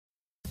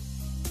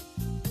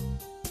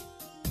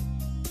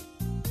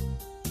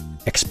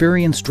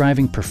Experience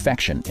driving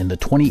perfection in the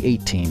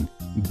 2018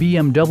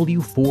 BMW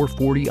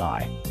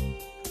 440i.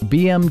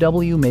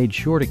 BMW made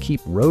sure to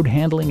keep road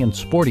handling and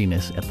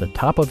sportiness at the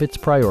top of its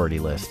priority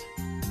list.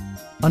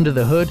 Under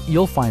the hood,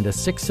 you'll find a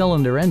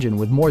 6-cylinder engine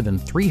with more than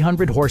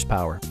 300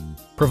 horsepower,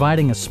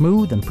 providing a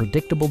smooth and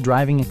predictable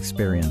driving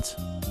experience.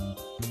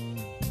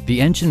 The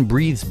engine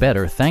breathes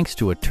better thanks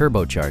to a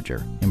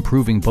turbocharger,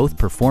 improving both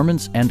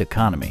performance and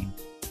economy.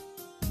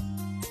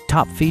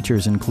 Top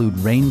features include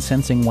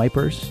rain-sensing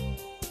wipers,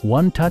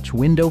 one-touch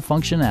window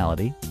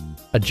functionality,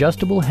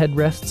 adjustable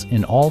headrests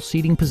in all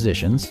seating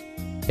positions,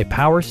 a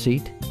power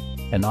seat,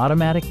 an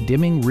automatic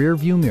dimming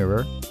rear-view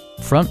mirror,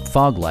 front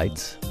fog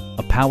lights,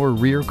 a power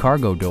rear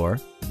cargo door,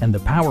 and the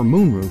power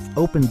moonroof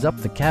opens up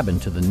the cabin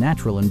to the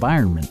natural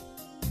environment.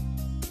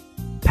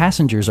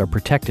 Passengers are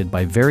protected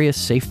by various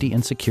safety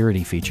and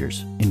security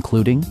features,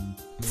 including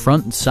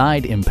front and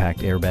side impact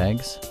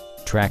airbags,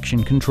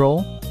 traction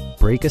control,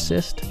 brake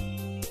assist,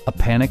 a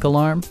panic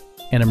alarm,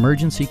 an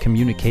emergency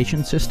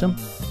communication system,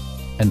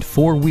 and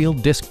 4-wheel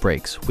disc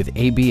brakes with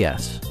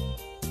ABS.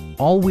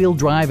 All-wheel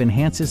drive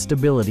enhances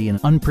stability in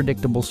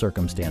unpredictable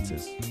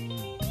circumstances.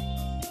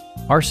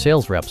 Our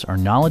sales reps are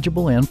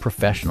knowledgeable and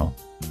professional.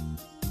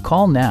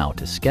 Call now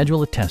to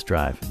schedule a test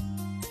drive.